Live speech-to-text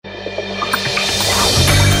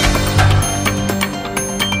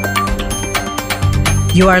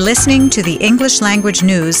You are listening to the English language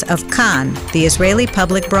news of Kan, the Israeli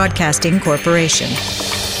Public Broadcasting Corporation.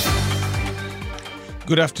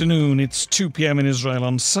 Good afternoon. It's 2 p.m. in Israel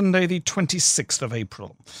on Sunday, the 26th of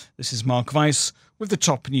April. This is Mark Weiss with the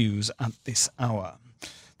top news at this hour.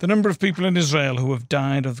 The number of people in Israel who have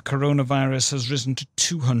died of the coronavirus has risen to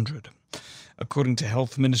 200. According to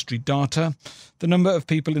Health Ministry data, the number of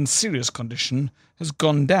people in serious condition has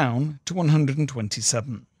gone down to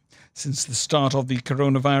 127. Since the start of the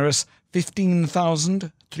coronavirus,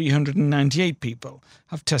 15,398 people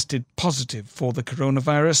have tested positive for the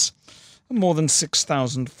coronavirus, and more than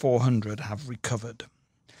 6,400 have recovered.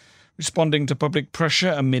 Responding to public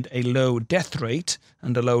pressure amid a low death rate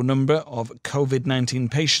and a low number of COVID-19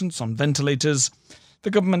 patients on ventilators, the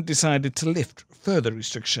government decided to lift further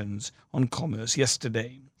restrictions on commerce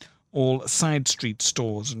yesterday. All side street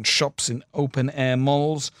stores and shops in open-air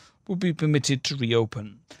malls will be permitted to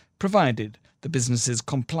reopen, provided the businesses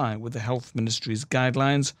comply with the Health Ministry's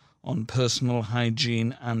guidelines on personal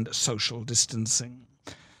hygiene and social distancing.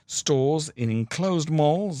 Stores in enclosed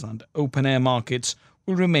malls and open-air markets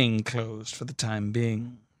will remain closed for the time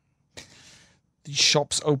being. The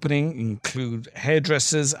shops opening include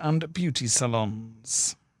hairdressers and beauty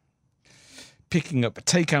salons. Picking up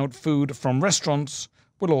takeout food from restaurants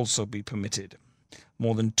will also be permitted.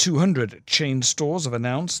 More than 200 chain stores have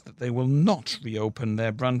announced that they will not reopen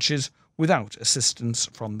their branches without assistance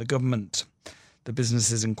from the government. The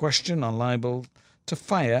businesses in question are liable to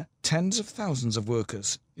fire tens of thousands of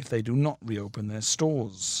workers if they do not reopen their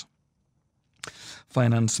stores.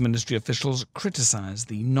 Finance Ministry officials criticised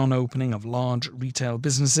the non-opening of large retail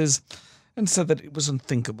businesses and said that it was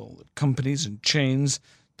unthinkable that companies and chains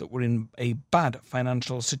that were in a bad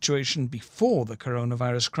financial situation before the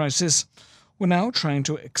coronavirus crisis were now trying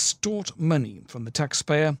to extort money from the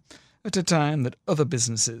taxpayer at a time that other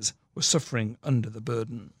businesses were suffering under the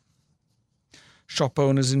burden. Shop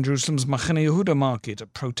owners in Jerusalem's Machane Yehuda market are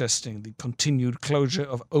protesting the continued closure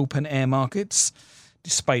of open-air markets,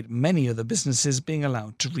 despite many other businesses being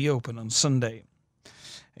allowed to reopen on Sunday.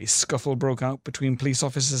 A scuffle broke out between police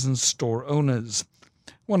officers and store owners,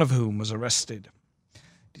 one of whom was arrested.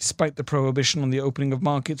 Despite the prohibition on the opening of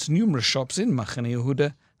markets, numerous shops in Machane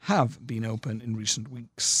Yehuda have been open in recent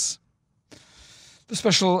weeks. The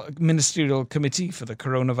Special Ministerial Committee for the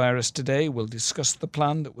Coronavirus today will discuss the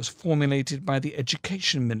plan that was formulated by the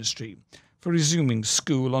Education Ministry for resuming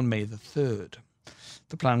school on May the 3rd.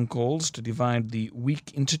 The plan calls to divide the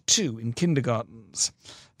week into two in kindergartens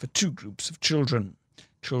for two groups of children.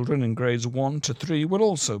 Children in grades 1 to 3 will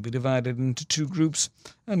also be divided into two groups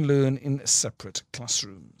and learn in separate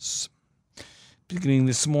classrooms. Beginning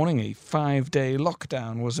this morning, a 5-day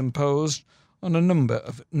lockdown was imposed on a number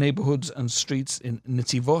of neighbourhoods and streets in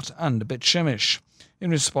Netivot and Bet Shemesh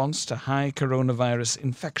in response to high coronavirus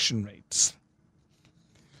infection rates.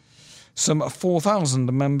 Some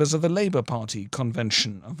 4,000 members of the Labour Party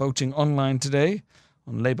convention are voting online today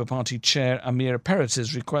on Labour Party Chair Amir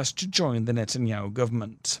Peretz's request to join the Netanyahu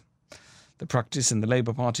government. The practice in the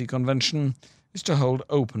Labour Party convention is to hold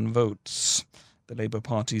open votes. The Labour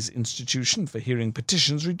Party's institution for hearing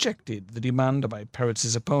petitions rejected the demand by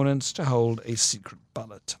Peretz's opponents to hold a secret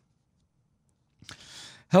ballot.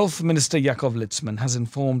 Health Minister Yaakov Litzman has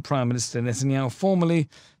informed Prime Minister Netanyahu formally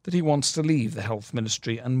that he wants to leave the Health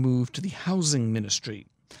Ministry and move to the Housing Ministry.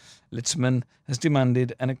 Litzman has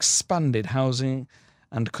demanded an expanded housing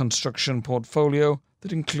and construction portfolio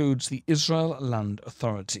that includes the Israel Land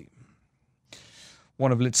Authority.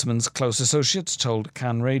 One of Litzman's close associates told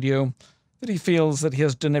Kan Radio that he feels that he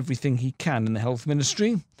has done everything he can in the Health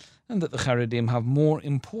Ministry and that the Haredim have more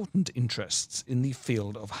important interests in the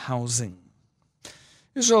field of housing.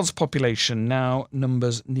 Israel's population now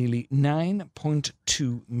numbers nearly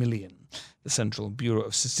 9.2 million, the Central Bureau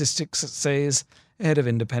of Statistics says, ahead of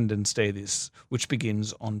Independence Day, which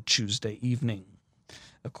begins on Tuesday evening.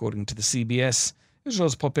 According to the CBS,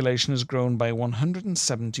 Israel's population has grown by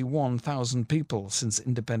 171,000 people since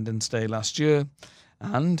Independence Day last year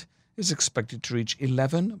and is expected to reach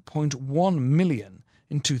 11.1 million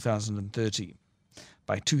in 2030.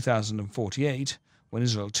 By 2048, when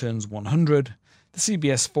Israel turns 100, the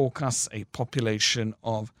CBS forecasts a population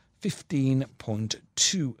of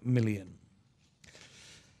 15.2 million.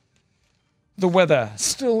 The weather,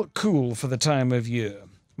 still cool for the time of year.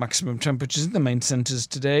 Maximum temperatures in the main centres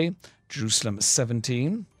today: Jerusalem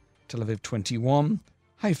 17, Tel Aviv 21,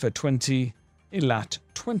 Haifa 20, Eilat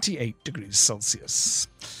 28 degrees Celsius.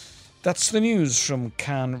 That's the news from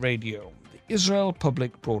Kan Radio, the Israel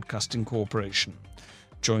Public Broadcasting Corporation.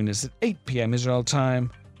 Join us at 8 p.m. Israel time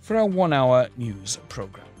for our 1-hour news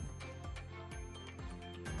program.